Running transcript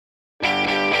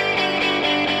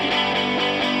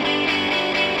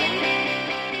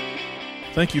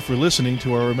Thank you for listening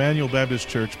to our Emmanuel Baptist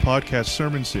Church podcast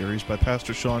sermon series by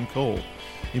Pastor Sean Cole.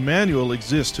 Emmanuel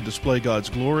exists to display God's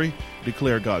glory,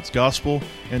 declare God's gospel,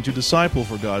 and to disciple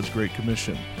for God's Great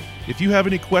Commission. If you have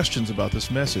any questions about this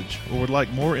message or would like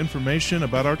more information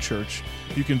about our church,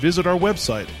 you can visit our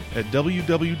website at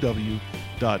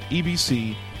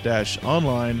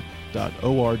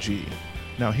www.ebc-online.org.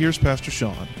 Now here's Pastor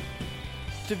Sean.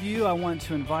 Most of you I want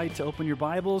to invite to open your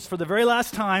Bibles for the very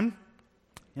last time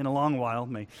in a long while.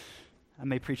 I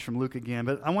may preach from Luke again,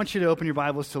 but I want you to open your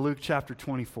Bibles to Luke chapter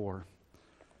 24.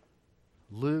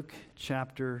 Luke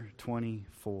chapter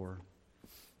 24.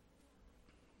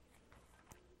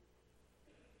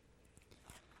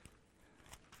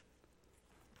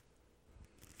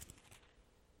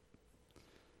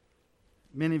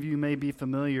 Many of you may be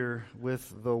familiar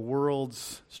with the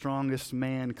world's strongest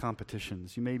man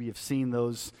competitions. You maybe have seen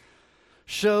those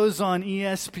shows on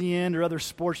ESPN or other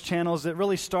sports channels that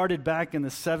really started back in the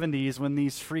 70s when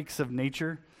these freaks of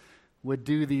nature would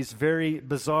do these very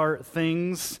bizarre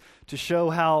things to show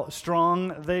how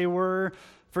strong they were.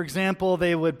 For example,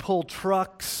 they would pull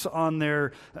trucks on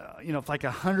their, like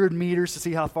 100 meters to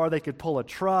see how far they could pull a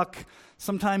truck.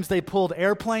 Sometimes they pulled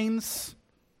airplanes.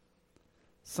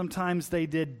 Sometimes they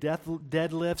did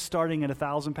deadlifts starting at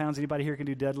 1,000 pounds. Anybody here can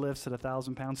do deadlifts at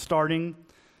 1,000 pounds starting?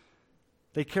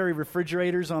 They carry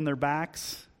refrigerators on their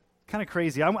backs. Kind of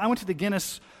crazy. I went to the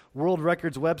Guinness World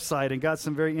Records website and got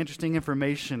some very interesting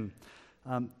information.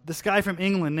 This guy from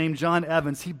England named John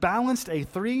Evans, he balanced a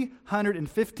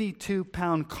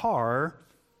 352-pound car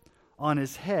on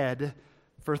his head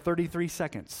for 33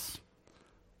 seconds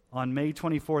on May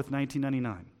 24th,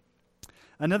 1999.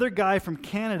 Another guy from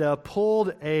Canada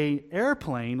pulled an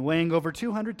airplane weighing over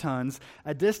 200 tons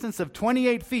a distance of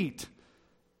 28 feet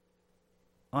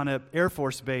on an Air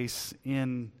Force base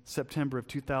in September of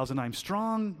 2009.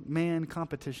 Strong man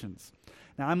competitions.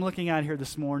 Now, I'm looking out here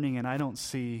this morning, and I don't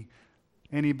see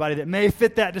anybody that may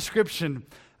fit that description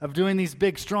of doing these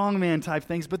big strongman type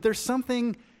things, but there's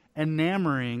something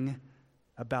enamoring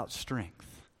about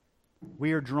strength.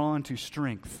 We are drawn to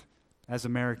strength as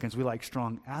Americans. We like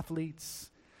strong athletes.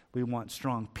 We want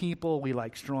strong people. We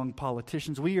like strong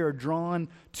politicians. We are drawn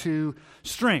to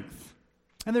strength.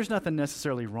 And there's nothing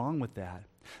necessarily wrong with that.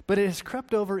 But it has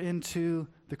crept over into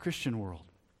the Christian world,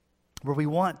 where we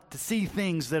want to see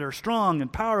things that are strong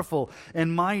and powerful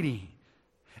and mighty.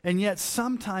 And yet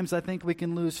sometimes I think we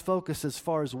can lose focus as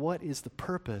far as what is the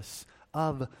purpose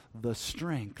of the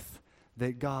strength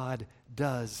that God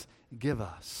does give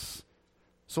us.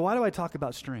 So why do I talk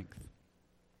about strength?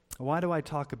 Why do I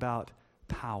talk about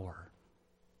power?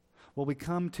 Well, we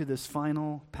come to this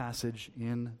final passage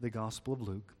in the Gospel of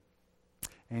Luke,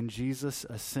 and Jesus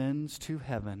ascends to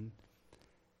heaven,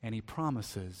 and he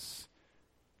promises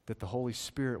that the Holy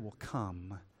Spirit will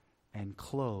come and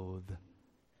clothe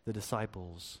the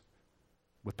disciples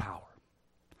with power.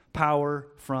 Power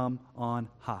from on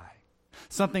high.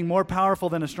 Something more powerful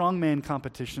than a strongman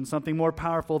competition, something more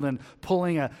powerful than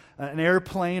pulling an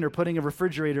airplane or putting a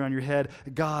refrigerator on your head,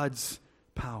 God's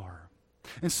power.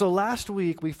 And so last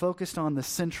week we focused on the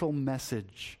central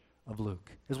message of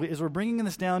Luke. As we're bringing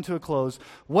this down to a close,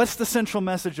 what's the central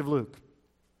message of Luke?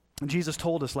 Jesus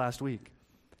told us last week.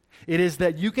 It is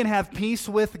that you can have peace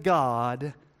with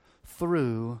God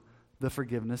through the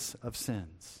forgiveness of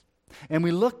sins. And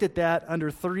we looked at that under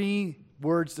three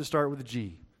words to start with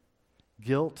G.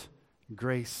 Guilt,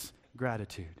 grace,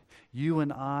 gratitude. You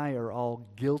and I are all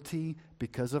guilty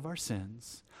because of our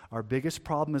sins. Our biggest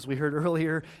problem, as we heard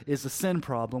earlier, is a sin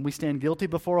problem. We stand guilty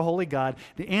before a holy God.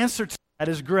 The answer to that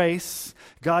is grace.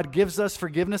 God gives us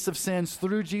forgiveness of sins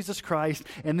through Jesus Christ,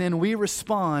 and then we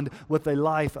respond with a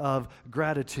life of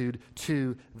gratitude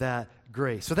to that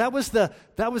grace. So that was the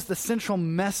central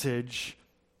message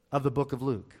of the book of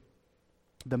Luke.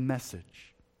 The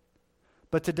message.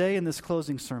 But today in this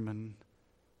closing sermon,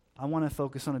 I want to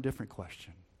focus on a different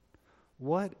question.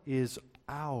 What is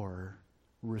our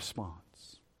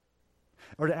response?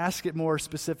 Or to ask it more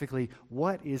specifically,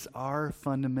 what is our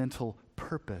fundamental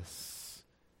purpose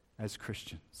as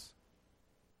Christians?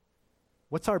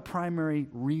 What's our primary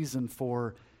reason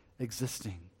for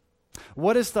existing?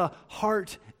 What is the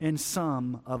heart and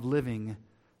sum of living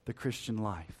the Christian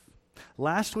life?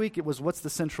 Last week it was what's the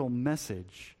central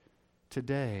message.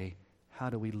 Today,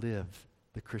 how do we live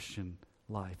the Christian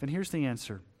life? And here's the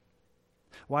answer.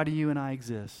 Why do you and I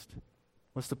exist?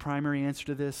 What's the primary answer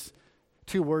to this?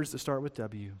 Two words that start with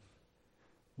W.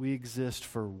 We exist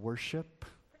for worship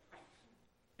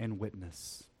and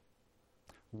witness.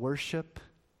 Worship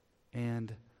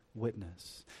and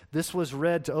witness. This was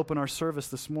read to open our service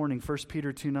this morning, 1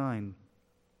 Peter 2:9.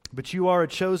 But you are a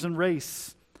chosen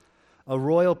race, a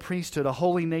royal priesthood, a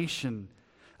holy nation,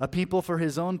 a people for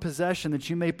his own possession, that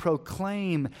you may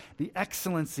proclaim the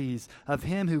excellencies of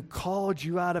him who called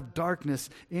you out of darkness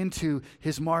into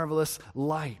his marvelous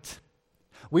light.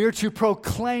 We are to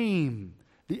proclaim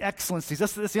the excellencies.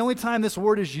 That's the only time this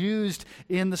word is used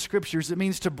in the Scriptures. It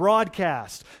means to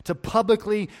broadcast, to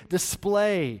publicly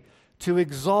display, to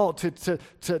exalt,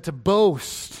 to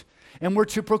boast. And we're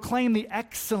to proclaim the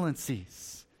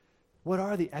excellencies. What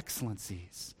are the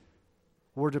excellencies?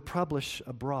 We're to publish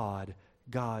abroad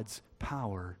God's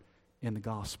power in the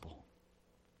gospel.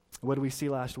 What did we see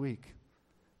last week?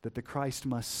 That the Christ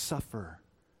must suffer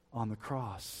on the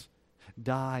cross,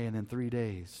 die, and in 3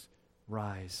 days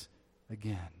rise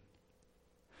again.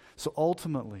 So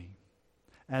ultimately,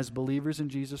 as believers in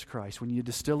Jesus Christ, when you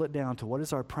distill it down to what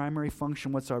is our primary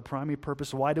function, what's our primary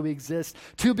purpose, why do we exist?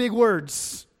 2 big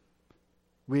words.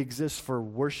 We exist for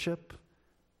worship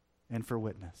and for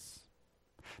witness.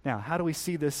 Now, how do we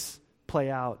see this play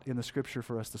out in the Scripture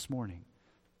for us this morning?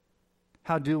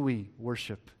 How do we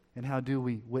worship and how do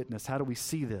we witness? How do we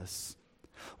see this?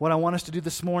 What I want us to do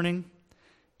this morning,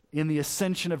 in the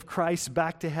ascension of Christ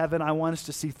back to heaven, I want us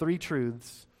to see 3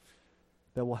 truths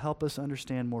that will help us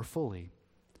understand more fully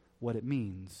what it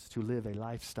means to live a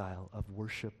lifestyle of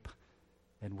worship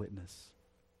and witness.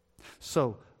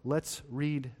 So, let's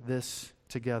read this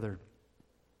together.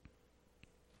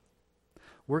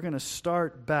 We're going to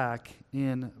start back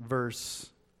in verse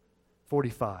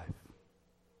 45.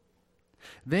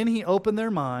 Then he opened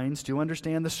their minds to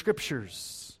understand the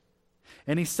Scriptures.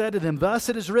 And he said to them, "Thus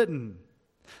it is written,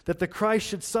 that the Christ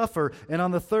should suffer and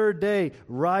on the 3rd day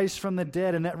rise from the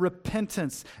dead, and that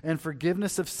repentance and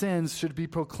forgiveness of sins should be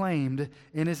proclaimed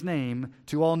in his name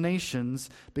to all nations,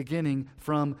 beginning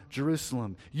from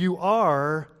Jerusalem. You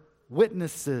are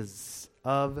witnesses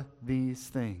of these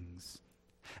things.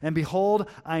 And behold,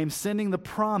 I am sending the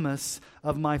promise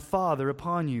of my Father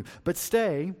upon you. But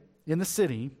stay in the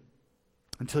city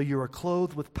until you are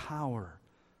clothed with power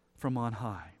from on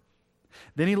high."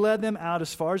 Then he led them out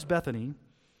as far as Bethany,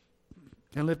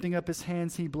 and lifting up his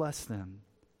hands, he blessed them.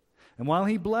 And while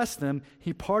he blessed them,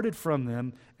 he parted from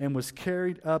them and was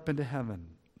carried up into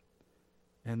heaven.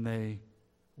 And they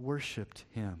worshiped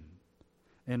him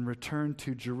and returned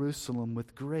to Jerusalem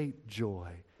with great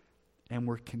joy, and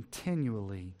were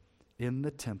continually in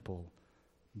the temple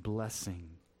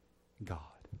blessing God.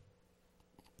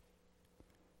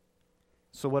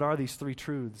 So what are these 3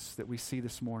 truths that we see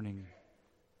this morning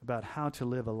about how to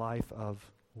live a life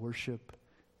of worship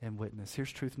and witness?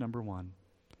 Here's truth number 1.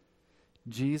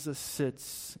 Jesus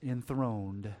sits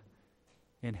enthroned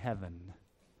in heaven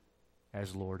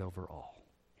as Lord over all.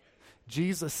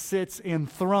 Jesus sits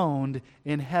enthroned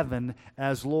in heaven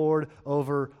as Lord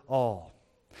over all.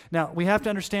 Now, we have to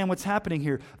understand what's happening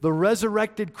here. The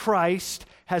resurrected Christ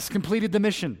has completed the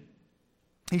mission.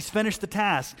 He's finished the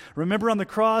task. Remember, on the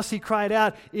cross, he cried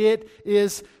out, "It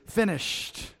is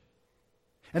finished."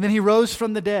 And then he rose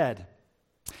from the dead.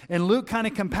 And Luke kind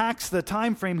of compacts the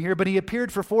time frame here, but he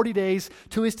appeared for 40 days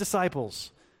to his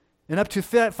disciples and up to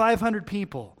 500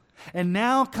 people. And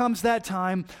now comes that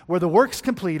time where the work's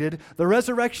completed, the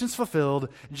resurrection's fulfilled.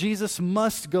 Jesus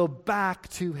must go back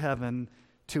to heaven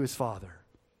to his Father.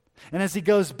 And as he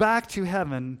goes back to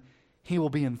heaven, he will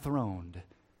be enthroned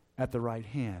at the right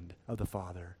hand of the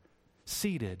Father,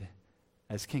 seated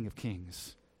as King of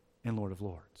Kings and Lord of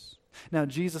Lords. Now,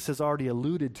 Jesus has already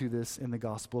alluded to this in the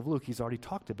Gospel of Luke. He's already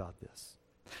talked about this.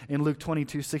 In Luke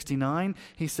 22:69,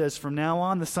 he says, "From now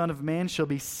on, the Son of Man shall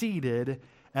be seated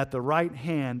at the right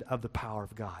hand of the power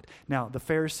of God." Now, the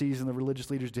Pharisees and the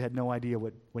religious leaders had no idea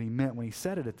what he meant when he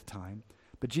said it at the time,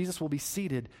 but Jesus will be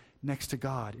seated next to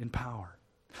God in power.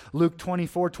 Luke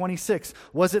 24:26,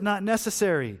 "Was it not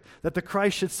necessary that the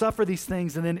Christ should suffer these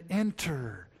things and then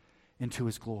enter into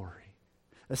his glory?"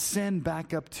 Ascend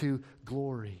back up to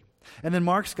glory. And then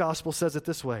Mark's gospel says it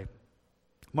this way.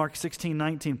 Mark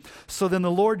 16:19, "So then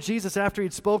the Lord Jesus, after he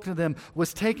had spoken to them,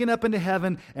 was taken up into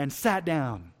heaven and sat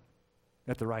down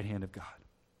at the right hand of God."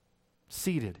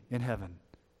 Seated in heaven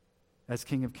as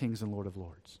King of Kings and Lord of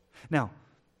Lords. Now,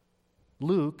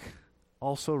 Luke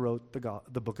also wrote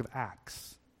the book of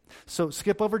Acts. So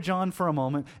skip over John for a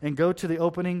moment and go to the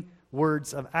opening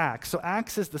words of Acts. So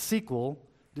Acts is the sequel.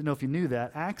 Didn't know if you knew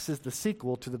that. Acts is the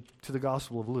sequel to the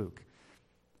Gospel of Luke.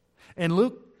 And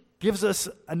Luke gives us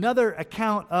another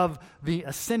account of the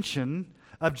ascension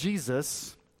of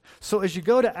Jesus. So as you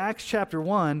go to Acts chapter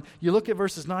 1, you look at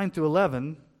verses 9 through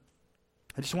 11.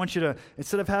 I just want you to,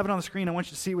 instead of having it on the screen, I want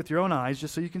you to see it with your own eyes,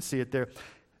 just so you can see it there.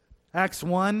 Acts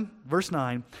 1, verse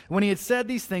 9. "When he had said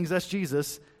these things," that's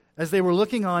Jesus, "as they were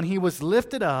looking on, he was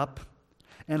lifted up,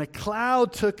 and a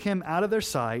cloud took him out of their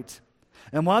sight.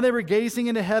 And while they were gazing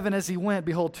into heaven as he went,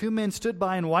 behold, 2 men stood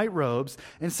by in white robes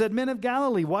and said, Men of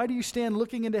Galilee, why do you stand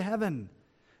looking into heaven?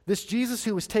 This Jesus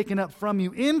who was taken up from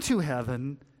you into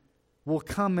heaven will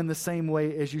come in the same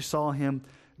way as you saw him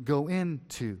go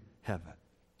into heaven.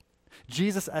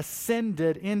 Jesus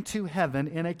ascended into heaven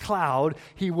in a cloud.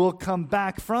 He will come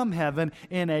back from heaven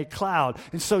in a cloud.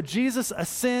 And so Jesus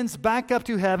ascends back up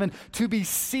to heaven to be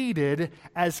seated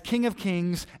as King of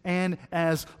Kings and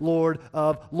as Lord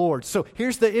of Lords. So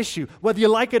here's the issue. Whether you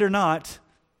like it or not,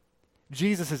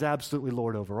 Jesus is absolutely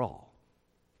Lord over all.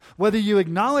 Whether you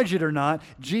acknowledge it or not,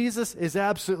 Jesus is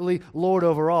absolutely Lord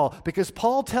over all. Because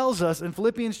Paul tells us in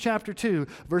Philippians chapter 2,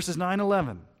 verses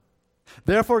 9-11,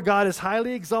 Therefore God has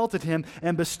highly exalted him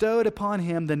and bestowed upon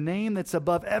him the name that's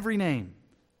above every name,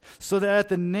 so that at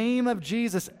the name of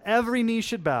Jesus every knee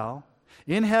should bow,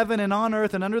 in heaven and on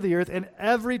earth and under the earth, and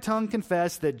every tongue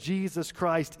confess that Jesus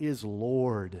Christ is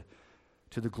Lord,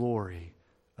 to the glory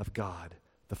of God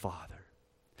the Father.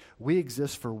 We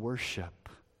exist for worship.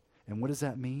 And what does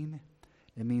that mean?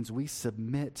 It means we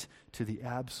submit to the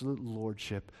absolute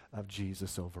lordship of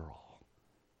Jesus over all.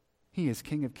 He is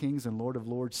King of Kings and Lord of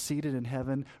Lords, seated in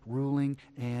heaven, ruling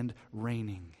and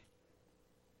reigning.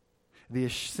 The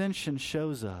ascension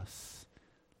shows us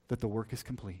that the work is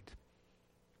complete.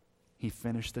 He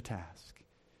finished the task.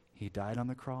 He died on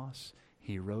the cross.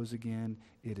 He rose again.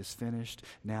 It is finished.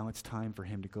 Now it's time for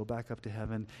him to go back up to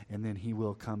heaven, and then he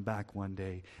will come back one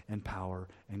day in power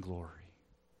and glory.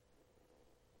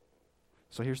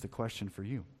 So here's the question for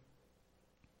you.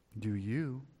 Do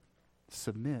you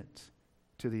submit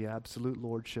to the absolute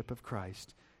lordship of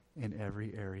Christ in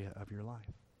every area of your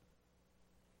life?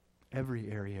 Every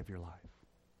area of your life.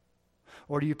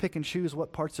 Or do you pick and choose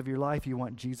what parts of your life you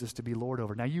want Jesus to be Lord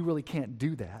over? Now, you really can't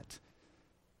do that.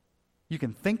 You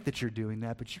can think that you're doing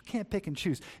that, but you can't pick and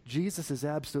choose. Jesus is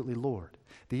absolutely Lord.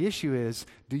 The issue is,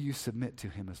 do you submit to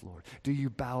him as Lord? Do you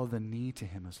bow the knee to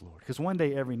him as Lord? Because one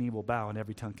day every knee will bow and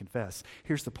every tongue confess.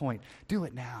 Here's the point. Do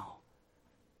it now.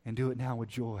 And do it now with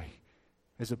joy,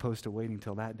 as opposed to waiting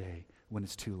till that day when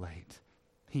it's too late.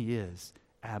 He is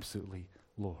absolutely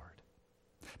Lord.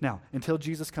 Now, until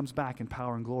Jesus comes back in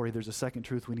power and glory, there's a second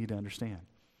truth we need to understand.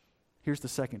 Here's the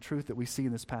second truth that we see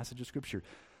in this passage of Scripture.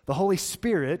 The Holy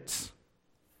Spirit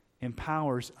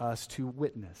empowers us to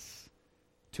witness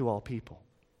to all people.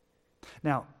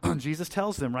 Now, Jesus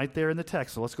tells them right there in the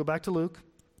text. So let's go back to Luke.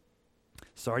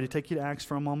 Sorry to take you to Acts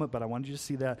for a moment, but I wanted you to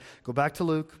see that. Go back to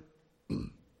Luke.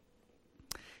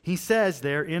 He says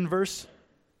there in verse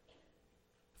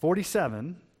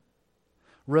 47,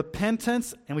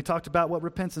 repentance, and we talked about what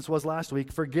repentance was last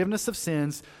week, forgiveness of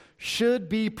sins should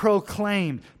be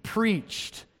proclaimed,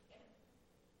 preached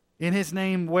in his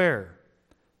name where?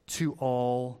 To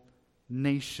all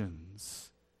nations,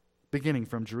 beginning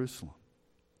from Jerusalem.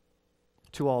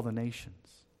 To all the nations.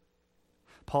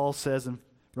 Paul says in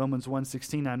Romans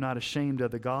 1:16, I'm not ashamed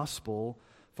of the gospel,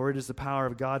 for it is the power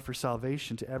of God for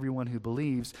salvation to everyone who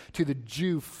believes, to the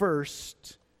Jew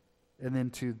first, and then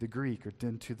to the Greek, or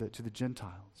then to the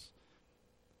Gentiles.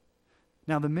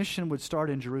 Now, the mission would start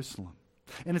in Jerusalem.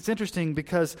 And it's interesting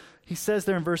because he says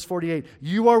there in verse 48,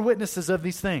 you are witnesses of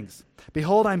these things.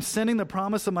 Behold, I'm sending the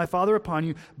promise of my Father upon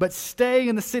you, but stay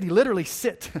in the city. Literally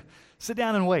sit. Sit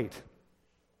down and wait.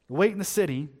 Wait in the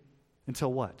city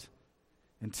until what?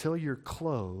 Until you're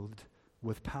clothed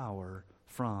with power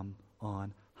from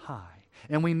on high.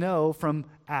 And we know from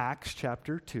Acts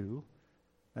chapter 2,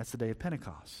 that's the day of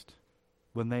Pentecost,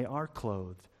 when they are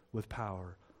clothed with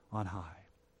power on high.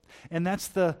 And that's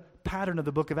the pattern of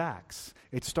the book of Acts.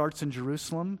 It starts in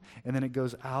Jerusalem, and then it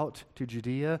goes out to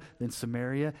Judea, then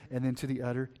Samaria, and then to the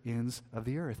utter ends of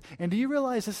the earth. And do you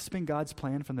realize this has been God's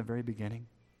plan from the very beginning?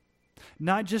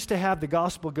 Not just to have the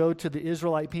gospel go to the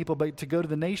Israelite people, but to go to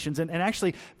the nations. And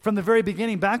actually, from the very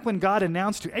beginning, back when God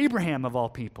announced to Abraham of all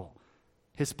people,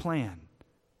 his plan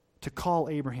to call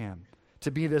Abraham to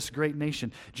be this great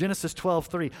nation. Genesis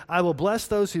 12:3, I will bless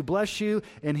those who bless you,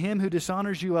 and him who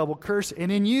dishonors you I will curse,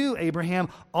 and in you, Abraham,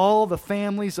 all the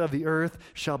families of the earth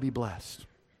shall be blessed.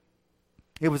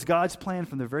 It was God's plan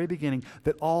from the very beginning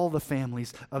that all the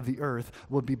families of the earth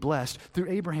would be blessed through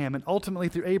Abraham, and ultimately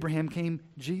through Abraham came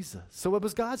Jesus. So it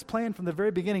was God's plan from the very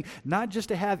beginning, not just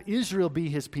to have Israel be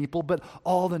his people, but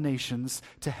all the nations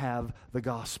to have the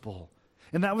gospel.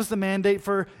 And that was the mandate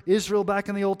for Israel back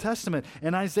in the Old Testament.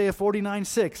 In Isaiah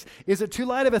 49:6, is it too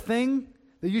light of a thing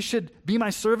that you should be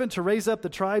my servant to raise up the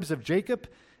tribes of Jacob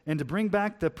and to bring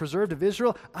back the preserved of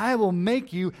Israel? I will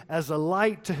make you as a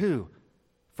light to who?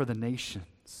 For the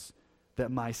nations,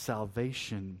 that my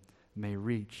salvation may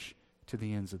reach to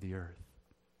the ends of the earth.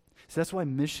 So that's why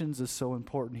missions is so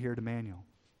important here at Emmanuel.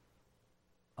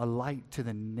 a light to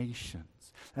the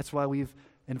nations. That's why we've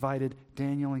invited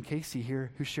Daniel and Casey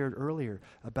here, who shared earlier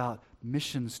about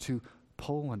missions to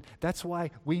Poland. That's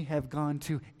why we have gone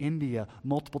to India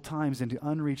multiple times into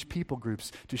unreached people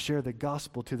groups to share the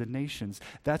gospel to the nations.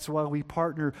 That's why we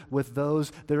partner with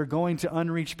those that are going to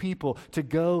unreached people to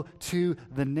go to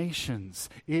the nations.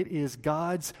 It is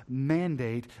God's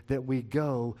mandate that we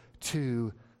go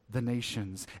to the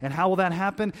nations. And how will that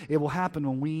happen? It will happen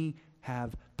when we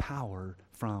have power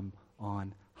from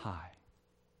on high.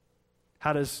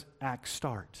 How does Acts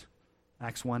start?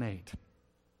 Acts 1:8.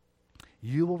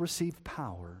 You will receive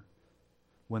power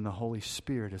when the Holy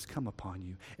Spirit has come upon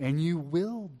you, and you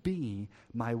will be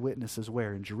my witnesses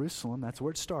where? In Jerusalem, that's where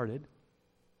it started,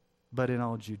 but in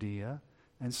all Judea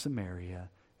and Samaria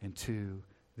and to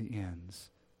the ends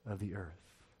of the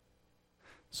earth.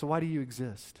 So why do you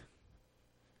exist?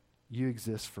 You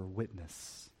exist for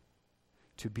witness,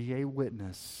 to be a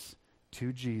witness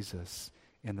to Jesus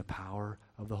in the power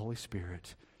of the Holy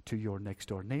Spirit, to your next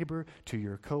door neighbor, to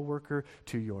your coworker,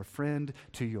 to your friend,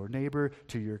 to your neighbor,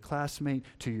 to your classmate,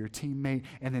 to your teammate,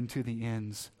 and then to the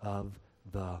ends of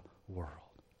the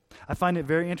world. I find it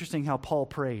very interesting how Paul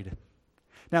prayed.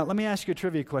 Now, let me ask you a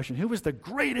trivia question. Who was the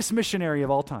greatest missionary of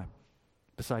all time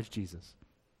besides Jesus?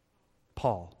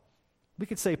 Paul. We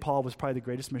could say Paul was probably the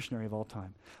greatest missionary of all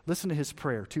time. Listen to his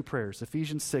prayer, 2 prayers,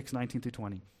 Ephesians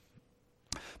 6:19-20.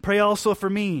 Pray also for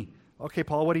me. Okay,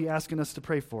 Paul, what are you asking us to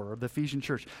pray for, or the Ephesian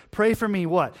church? Pray for me,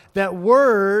 what? That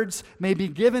words may be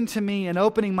given to me in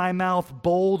opening my mouth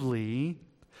boldly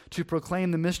to proclaim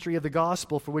the mystery of the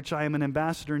gospel, for which I am an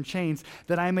ambassador in chains,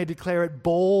 that I may declare it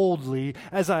boldly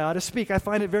as I ought to speak. I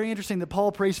find it very interesting that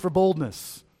Paul prays for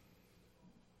boldness.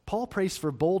 Paul prays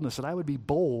for boldness, that I would be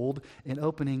bold in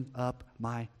opening up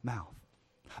my mouth.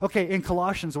 Okay, in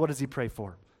Colossians, what does he pray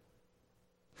for?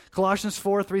 Colossians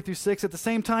 4:3-6, at the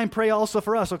same time, pray also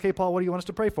for us. Okay, Paul, what do you want us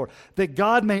to pray for? That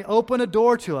God may open a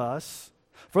door to us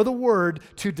for the word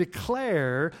to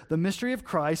declare the mystery of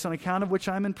Christ, on account of which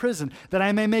I am in prison, that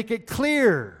I may make it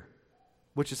clear,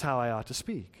 which is how I ought to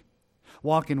speak.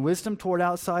 Walk in wisdom toward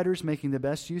outsiders, making the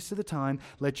best use of the time.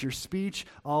 Let your speech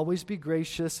always be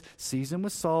gracious, seasoned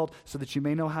with salt, so that you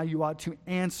may know how you ought to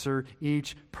answer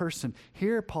each person.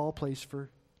 Here, Paul prays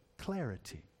for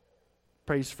clarity.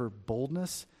 Prays for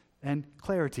boldness and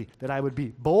clarity, that I would be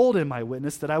bold in my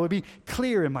witness, that I would be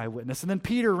clear in my witness. And then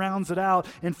Peter rounds it out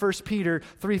in 1 Peter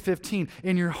 3:15.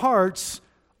 In your hearts,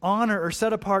 honor or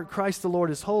set apart Christ the Lord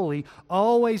as holy,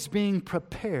 always being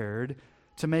prepared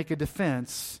to make a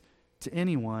defense to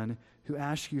anyone who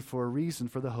asks you for a reason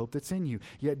for the hope that's in you.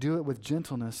 Yet do it with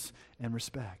gentleness and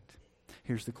respect.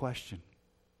 Here's the question.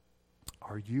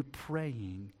 Are you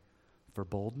praying for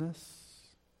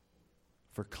boldness,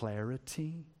 for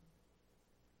clarity,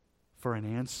 for an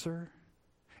answer,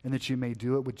 and that you may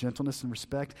do it with gentleness and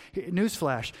respect?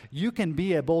 Newsflash, you can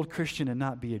be a bold Christian and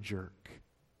not be a jerk.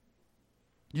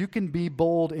 You can be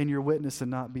bold in your witness and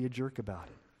not be a jerk about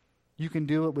it. You can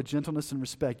do it with gentleness and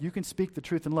respect. You can speak the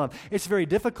truth in love. It's very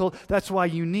difficult. That's why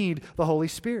you need the Holy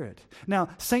Spirit. Now,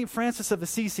 St. Francis of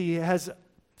Assisi has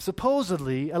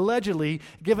supposedly, allegedly,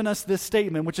 given us this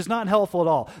statement, which is not helpful at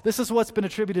all. This is what's been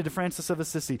attributed to Francis of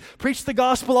Assisi. Preach the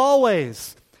gospel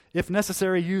always. If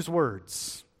necessary, use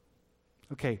words.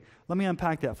 Okay, let me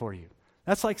unpack that for you.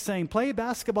 That's like saying, play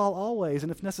basketball always,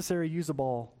 and if necessary, use a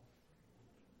ball.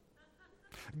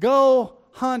 Go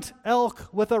hunt elk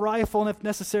with a rifle, and if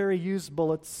necessary, use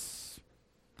bullets.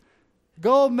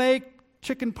 Go make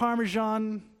chicken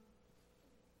parmesan,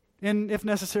 and if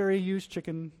necessary, use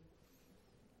chicken.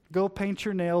 Go paint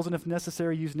your nails, and if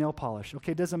necessary, use nail polish.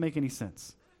 Okay, it doesn't make any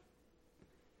sense.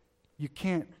 You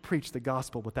can't preach the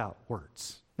gospel without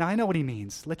words. Now, I know what he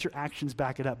means. Let your actions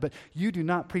back it up. But you do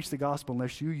not preach the gospel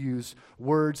unless you use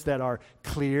words that are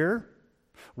clear,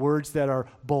 words that are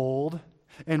bold,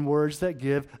 and words that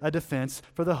give a defense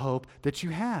for the hope that you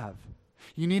have.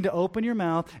 You need to open your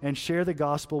mouth and share the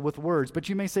gospel with words. But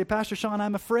you may say, Pastor Sean,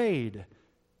 I'm afraid.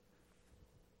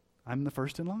 I'm the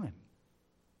first in line.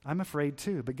 I'm afraid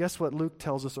too. But guess what Luke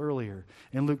tells us earlier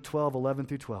in Luke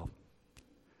 12:11-12.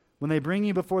 When they bring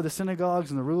you before the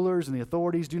synagogues and the rulers and the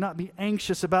authorities, do not be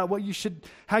anxious about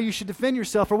how you should defend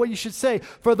yourself or what you should say,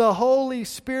 for the Holy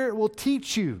Spirit will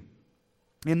teach you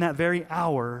in that very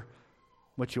hour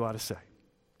what you ought to say.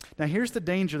 Now, here's the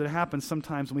danger that happens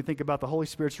sometimes when we think about the Holy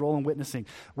Spirit's role in witnessing.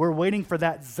 We're waiting for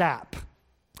that zap.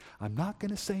 I'm not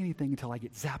going to say anything until I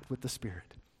get zapped with the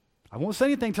Spirit. I won't say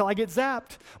anything until I get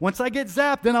zapped. Once I get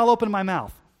zapped, then I'll open my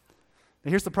mouth. Now,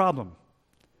 here's the problem.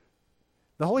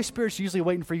 The Holy Spirit's usually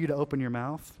waiting for you to open your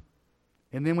mouth.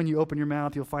 And then when you open your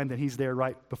mouth, you'll find that He's there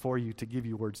right before you to give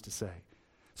you words to say.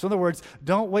 So in other words,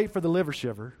 don't wait for the liver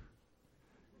shiver.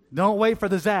 Don't wait for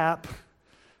the zap.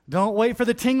 Don't wait for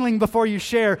the tingling before you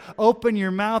share. Open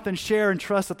your mouth and share and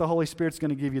trust that the Holy Spirit's going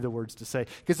to give you the words to say.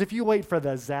 Because if you wait for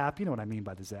the zap, you know what I mean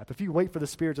by the zap. If you wait for the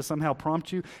Spirit to somehow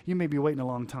prompt you, you may be waiting a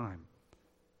long time.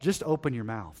 Just open your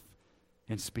mouth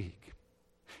and speak.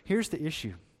 Here's the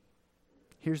issue.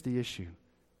 Here's the issue.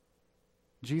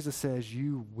 Jesus says,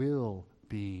 you will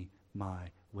be my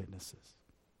witnesses.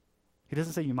 He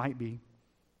doesn't say you might be.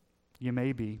 You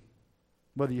may be,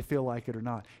 whether you feel like it or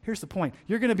not. Here's the point.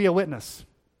 You're going to be a witness,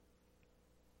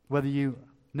 whether you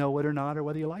know it or not, or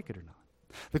whether you like it or not.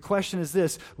 The question is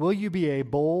this: will you be a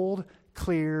bold,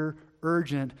 clear,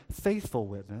 urgent, faithful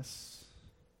witness,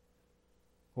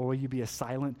 or will you be a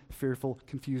silent, fearful,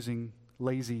 confusing,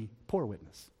 lazy, poor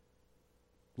witness?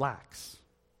 Lax.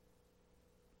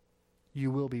 You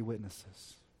will be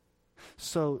witnesses.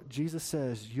 So Jesus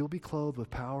says, you'll be clothed with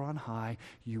power on high.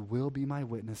 You will be my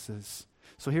witnesses.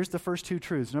 So here's the first two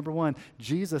truths. Number one,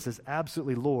 Jesus is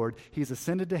absolutely Lord. He's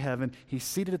ascended to heaven. He's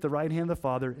seated at the right hand of the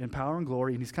Father in power and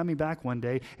glory, and he's coming back one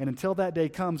day. And until that day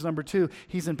comes, number two,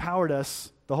 he's empowered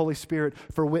us, the Holy Spirit,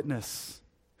 for witness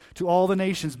to all the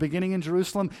nations, beginning in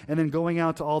Jerusalem and then going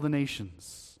out to all the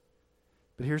nations.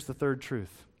 But here's the third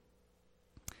truth.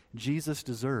 Jesus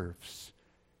deserves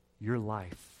your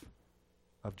life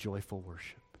of joyful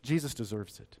worship. Jesus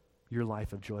deserves it, your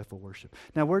life of joyful worship.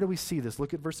 Now, where do we see this?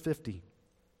 Look at verse 50.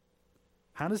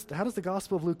 How does the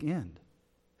Gospel of Luke end?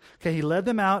 Okay, he led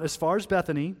them out as far as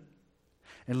Bethany,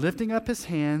 and lifting up his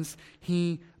hands,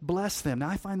 he blessed them. Now,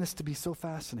 I find this to be so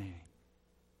fascinating.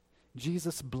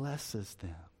 Jesus blesses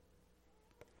them.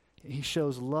 He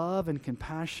shows love and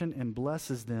compassion and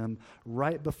blesses them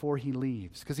right before he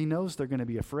leaves, because he knows they're going to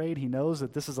be afraid. He knows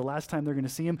that this is the last time they're going to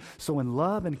see him. So in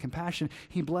love and compassion,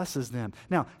 he blesses them.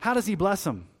 Now, how does he bless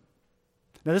them?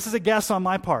 Now, this is a guess on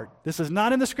my part. This is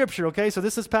not in the Scripture, okay? So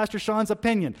this is Pastor Sean's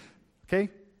opinion,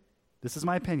 okay? This is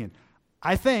my opinion.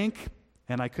 I think,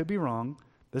 and I could be wrong,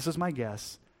 this is my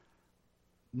guess.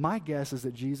 My guess is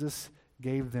that Jesus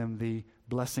gave them the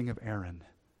blessing of Aaron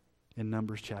in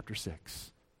Numbers chapter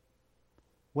 6.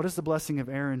 What does the blessing of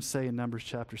Aaron say in Numbers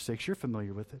chapter 6? You're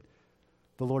familiar with it.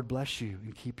 The Lord bless you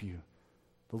and keep you.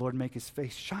 The Lord make his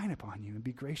face shine upon you and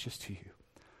be gracious to you.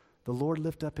 The Lord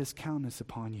lift up his countenance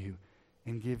upon you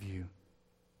and give you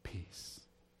peace.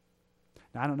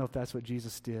 Now, I don't know if that's what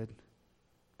Jesus did.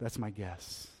 That's my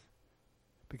guess.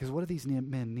 Because what do these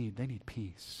men need? They need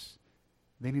peace.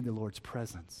 They need the Lord's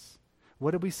presence.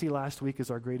 What did we see last week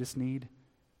as our greatest need?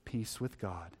 Peace with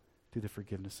God through the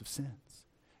forgiveness of sins.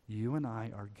 You and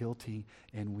I are guilty,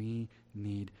 and we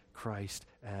need Christ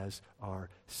as our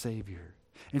Savior.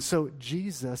 And so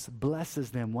Jesus blesses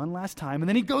them one last time, and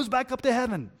then he goes back up to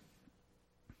heaven.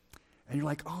 And you're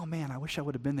like, oh man, I wish I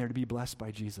would have been there to be blessed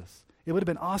by Jesus. It would have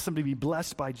been awesome to be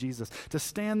blessed by Jesus, to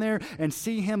stand there and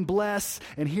see him bless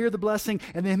and hear the blessing,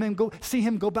 and then see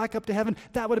him go back up to heaven.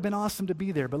 That would have been awesome to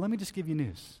be there. But let me just give you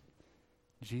news.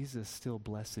 Jesus still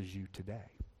blesses you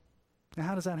today. Now,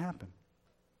 how does that happen?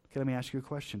 Okay, let me ask you a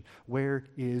question. Where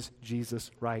is Jesus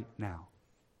right now?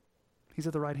 He's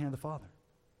at the right hand of the Father.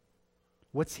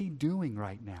 What's he doing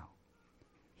right now?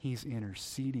 He's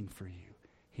interceding for you.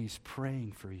 He's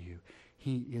praying for you.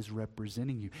 He is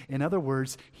representing you. In other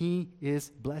words, he is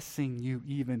blessing you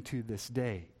even to this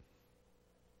day.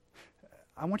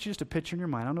 I want you just to picture in your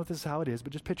mind, I don't know if this is how it is,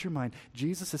 but just picture in your mind,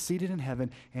 Jesus is seated in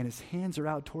heaven and his hands are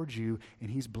out towards you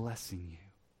and he's blessing you.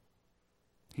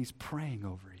 He's praying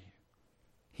over you.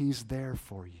 He's there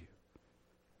for you.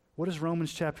 What does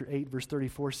Romans chapter 8 verse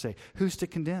 34 say? Who's to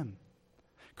condemn?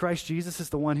 Christ Jesus is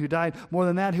the one who died. More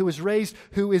than that, who was raised,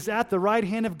 who is at the right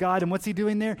hand of God. And what's he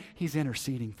doing there? He's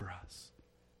interceding for us.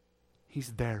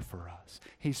 He's there for us.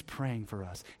 He's praying for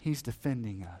us. He's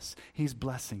defending us. He's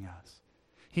blessing us.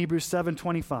 Hebrews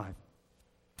 7:25.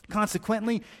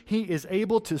 Consequently, he is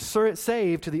able to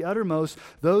save to the uttermost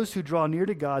those who draw near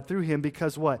to God through him,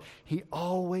 because what? He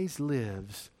always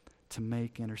lives to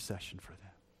make intercession for them.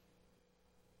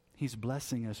 He's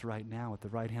blessing us right now at the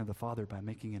right hand of the Father by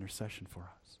making intercession for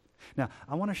us. Now,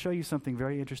 I want to show you something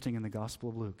very interesting in the Gospel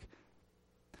of Luke.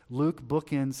 Luke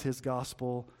bookends his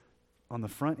gospel on the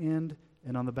front end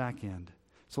and on the back end.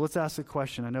 So let's ask a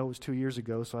question. I know it was 2 years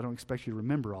ago, so I don't expect you to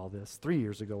remember all this. 3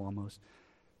 years ago almost.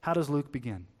 How does Luke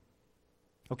begin?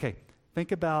 Okay,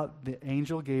 think about the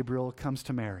angel Gabriel comes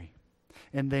to Mary.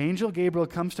 And the angel Gabriel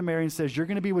comes to Mary and says, you're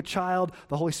going to be with child.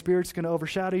 The Holy Spirit's going to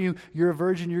overshadow you. You're a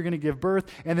virgin. You're going to give birth.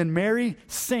 And then Mary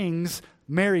sings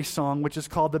Mary's song, which is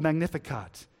called the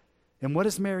Magnificat. And what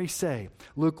does Mary say?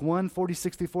 Luke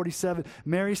 1:46-47.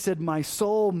 Mary said, my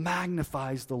soul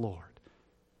magnifies the Lord,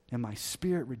 and my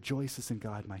spirit rejoices in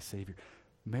God, my Savior.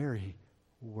 Mary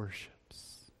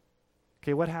worships.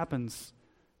 Okay, what happens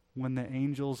when the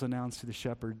angels announce to the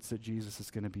shepherds that Jesus is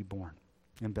going to be born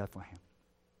in Bethlehem?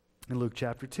 In Luke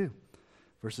chapter 2,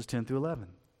 verses 10 through 11.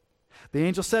 The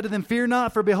angel said to them, "Fear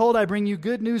not, for behold, I bring you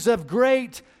good news of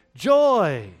great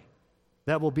joy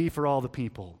that will be for all the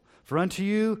people. For unto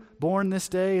you, born this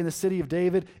day in the city of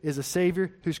David, is a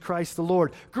Savior who's Christ the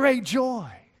Lord." Great joy.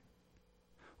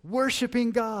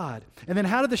 Worshiping God. And then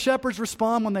how do the shepherds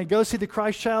respond when they go see the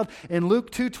Christ child? In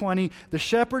Luke 2:20, the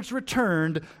shepherds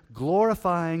returned,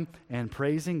 glorifying and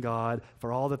praising God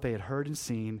for all that they had heard and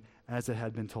seen as it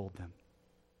had been told them.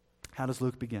 How does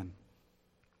Luke begin?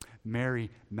 Mary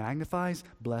magnifies,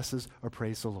 blesses, or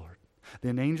praises the Lord.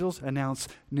 Then angels announce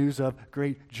news of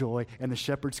great joy, and the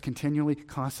shepherds continually,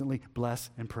 constantly bless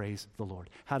and praise the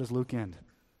Lord. How does Luke end?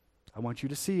 I want you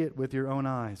to see it with your own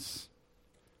eyes.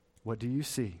 What do you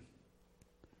see?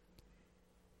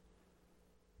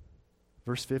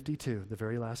 Verse 52, the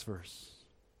very last verse.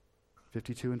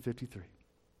 52 and 53.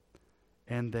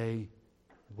 And they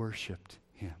worshiped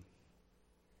him.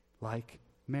 Like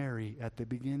Mary at the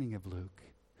beginning of Luke,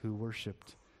 who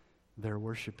worshiped. They're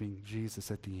worshiping Jesus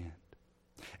at the end.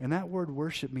 And that word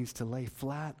worship means to lay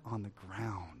flat on the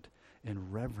ground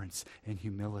in reverence and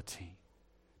humility.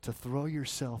 To throw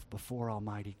yourself before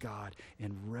Almighty God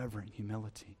in reverent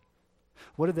humility.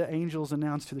 What did the angels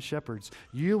announce to the shepherds?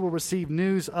 You will receive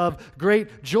news of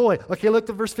great joy. Okay, look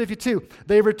at verse 52.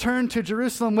 They returned to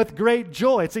Jerusalem with great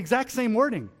joy. It's the exact same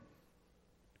wording.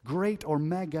 Great or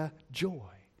mega joy.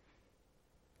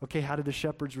 Okay, how did the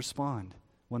shepherds respond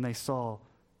when they saw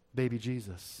baby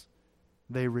Jesus?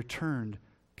 They returned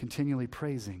continually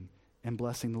praising and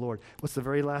blessing the Lord. What's the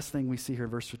very last thing we see here,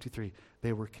 verse 53?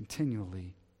 They were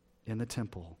continually in the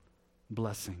temple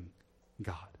blessing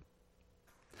God.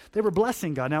 They were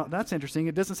blessing God. Now, that's interesting.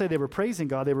 It doesn't say they were praising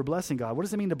God, they were blessing God. What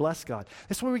does it mean to bless God?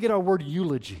 That's where we get our word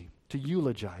eulogy, to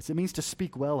eulogize. It means to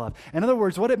speak well of. In other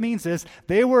words, what it means is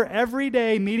they were every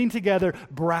day meeting together,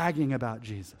 bragging about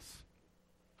Jesus.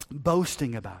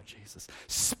 Boasting about Jesus,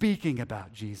 speaking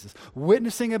about Jesus,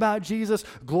 witnessing about Jesus,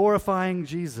 glorifying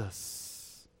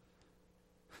Jesus.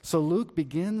 So Luke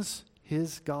begins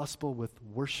his gospel with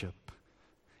worship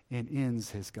and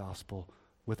ends his gospel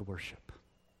with worship.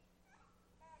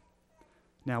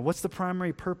 Now, what's the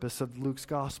primary purpose of Luke's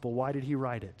gospel? Why did he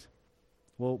write it?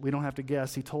 Well, we don't have to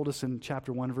guess. He told us in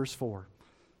chapter 1, verse 4.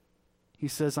 He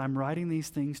says, "I'm writing these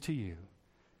things to you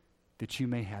that you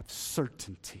may have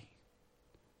certainty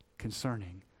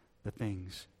concerning the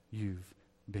things you've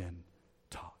been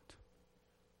taught."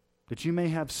 That you may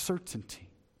have certainty.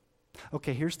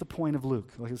 Okay, here's the point of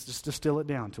Luke. Let's just distill it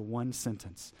down to one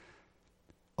sentence.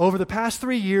 Over the past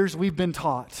 3 years, we've been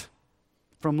taught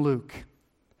from Luke.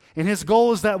 And his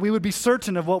goal is that we would be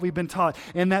certain of what we've been taught.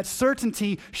 And that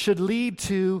certainty should lead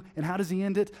to, and how does he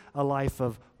end it? A life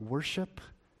of worship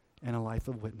and a life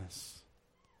of witness.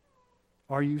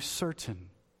 Are you certain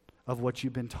of what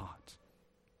you've been taught?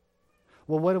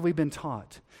 Well, what have we been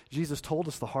taught? Jesus told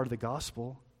us the heart of the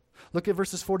gospel. Look at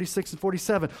verses 46 and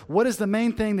 47. What is the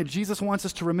main thing that Jesus wants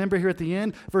us to remember here at the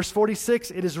end? Verse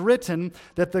 46, it is written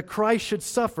that the Christ should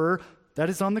suffer, that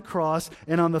is on the cross,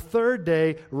 and on the third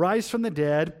day rise from the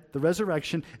dead, the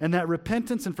resurrection, and that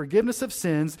repentance and forgiveness of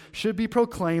sins should be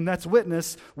proclaimed, that's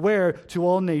witness, where? To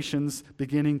all nations,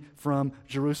 beginning from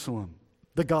Jerusalem.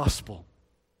 The gospel.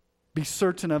 Be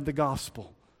certain of the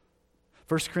gospel.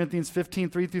 1 Corinthians 15,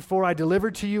 3-4, I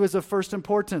delivered to you as of first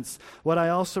importance what I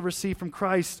also received from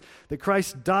Christ, that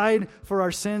Christ died for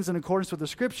our sins in accordance with the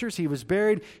Scriptures. He was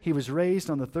buried. He was raised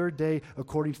on the third day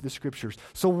according to the Scriptures.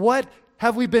 So what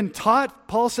have we been taught?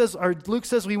 Paul says, or Luke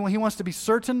says he wants to be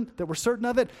certain, that we're certain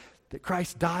of it, that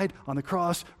Christ died on the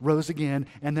cross, rose again,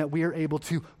 and that we are able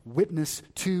to witness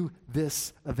to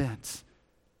this event.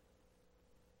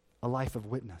 A life of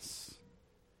witness.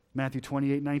 Matthew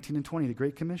 28, 19 and 20, the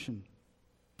Great Commission.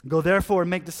 Go therefore and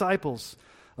make disciples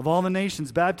of all the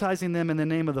nations, baptizing them in the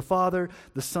name of the Father,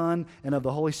 the Son, and of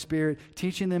the Holy Spirit,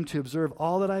 teaching them to observe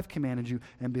all that I've commanded you,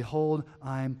 and behold,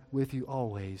 I'm with you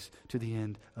always to the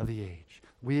end of the age.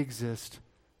 We exist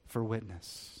for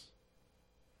witness,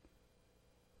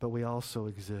 but we also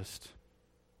exist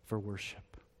for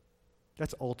worship.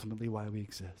 That's ultimately why we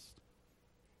exist.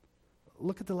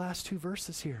 Look at the last two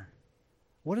verses here.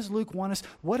 What does Luke want us?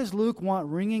 What does Luke want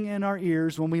ringing in our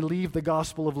ears when we leave the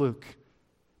Gospel of Luke?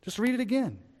 Just read it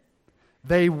again.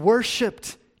 They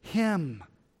worshiped him.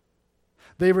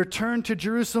 They returned to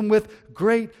Jerusalem with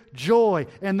great joy,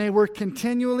 and they were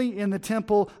continually in the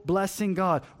temple blessing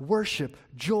God. Worship,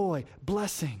 joy,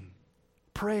 blessing,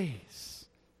 praise.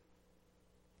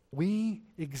 We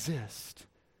exist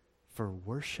for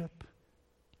worship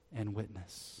and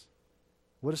witness.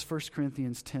 What does 1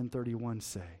 Corinthians 10:31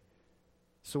 say?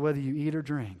 So whether you eat or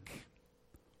drink,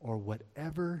 or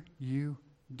whatever you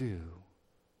do,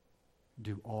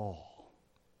 do all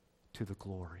to the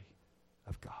glory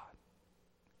of God.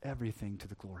 Everything to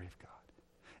the glory of God.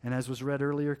 And as was read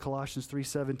earlier, Colossians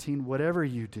 3:17, whatever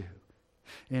you do,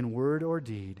 in word or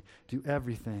deed, do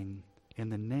everything in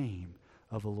the name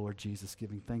of the Lord Jesus,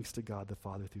 giving thanks to God the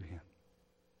Father through him.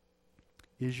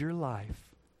 Is your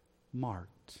life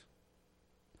marked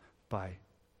by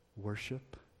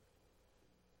worship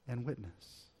and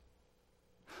witness?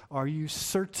 Are you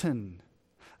certain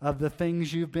of the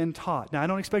things you've been taught? Now, I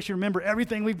don't expect you to remember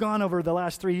everything we've gone over the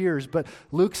last 3 years, but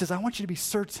Luke says, I want you to be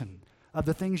certain of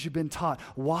the things you've been taught.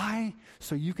 Why?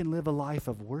 So you can live a life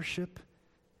of worship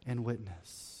and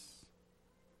witness.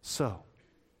 So,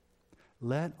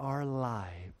 let our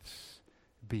lives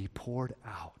be poured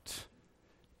out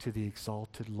to the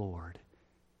exalted Lord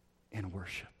in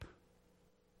worship.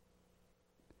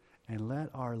 And let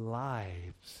our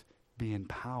lives be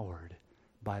empowered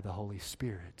by the Holy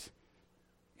Spirit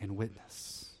in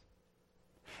witness.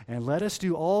 And let us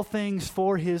do all things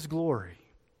for his glory.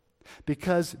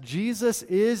 Because Jesus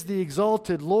is the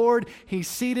exalted Lord. He's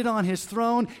seated on his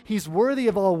throne. He's worthy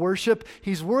of all worship.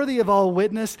 He's worthy of all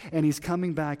witness. And he's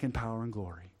coming back in power and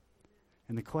glory.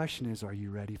 And the question is, are you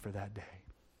ready for that day?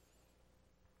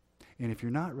 And if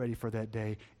you're not ready for that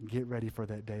day, get ready for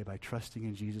that day by trusting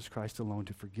in Jesus Christ alone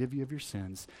to forgive you of your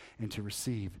sins and to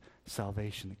receive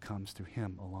salvation that comes through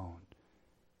him alone.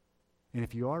 And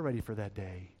if you are ready for that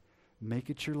day,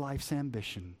 make it your life's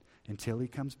ambition until he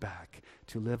comes back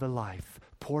to live a life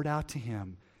poured out to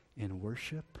him in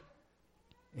worship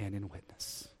and in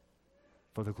witness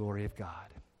for the glory of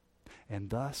God. And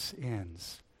thus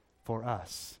ends for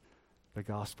us the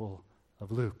Gospel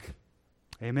of Luke.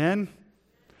 Amen?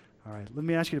 All right, let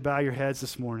me ask you to bow your heads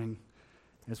this morning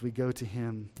as we go to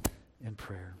him in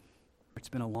prayer. It's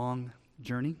been a long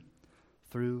journey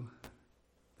through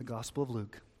the Gospel of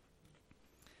Luke.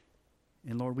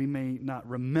 And Lord, we may not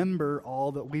remember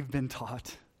all that we've been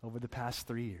taught over the past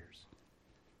 3 years.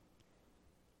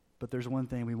 But there's one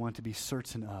thing we want to be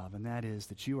certain of, and that is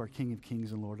that you are King of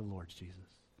Kings and Lord of Lords, Jesus.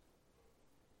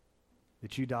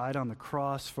 That you died on the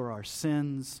cross for our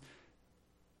sins,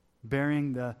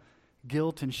 bearing the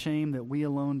guilt and shame that we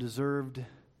alone deserved,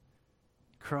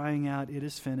 crying out, it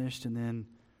is finished, and then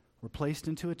were placed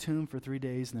into a tomb for 3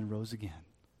 days and then rose again.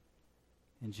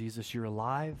 And Jesus, you're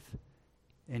alive,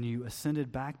 and you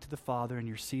ascended back to the Father, and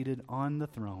you're seated on the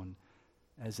throne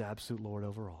as absolute Lord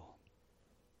over all.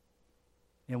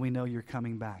 And we know you're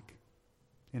coming back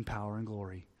in power and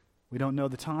glory. We don't know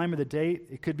the time or the date.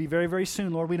 It could be very, very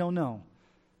soon, Lord. We don't know.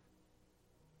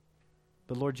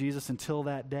 But Lord Jesus, until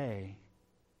that day,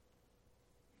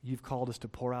 you've called us to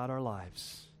pour out our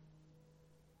lives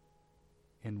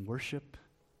in worship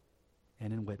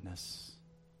and in witness.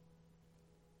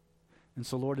 And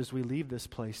so, Lord, as we leave this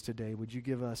place today, would you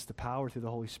give us the power through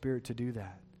the Holy Spirit to do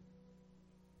that?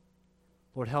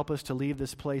 Lord, help us to leave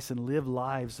this place and live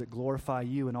lives that glorify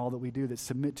you in all that we do, that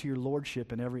submit to your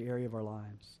lordship in every area of our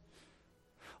lives.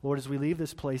 Lord, as we leave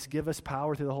this place, give us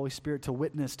power through the Holy Spirit to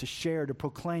witness, to share, to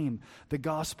proclaim the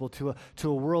gospel to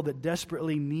a world that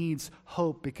desperately needs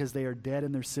hope because they are dead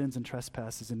in their sins and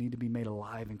trespasses and need to be made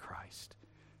alive in Christ.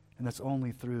 And that's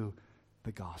only through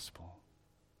the gospel.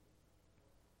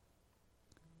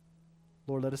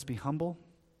 Lord, let us be humble.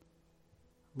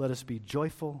 Let us be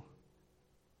joyful.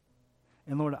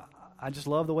 And Lord, I just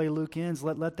love the way Luke ends.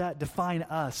 Let that define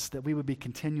us, that we would be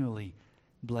continually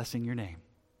blessing your name.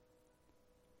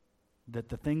 That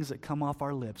the things that come off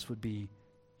our lips would be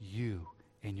you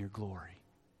and your glory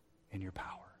and your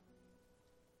power.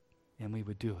 And we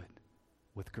would do it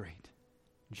with great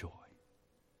joy.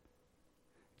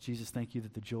 Jesus, thank you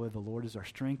that the joy of the Lord is our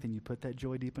strength, and you put that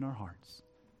joy deep in our hearts.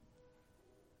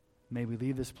 May we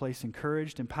leave this place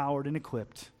encouraged, empowered, and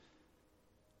equipped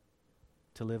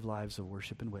to live lives of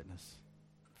worship and witness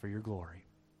for your glory.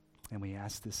 And we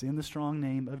ask this in the strong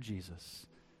name of Jesus.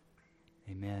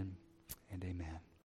 Amen and amen.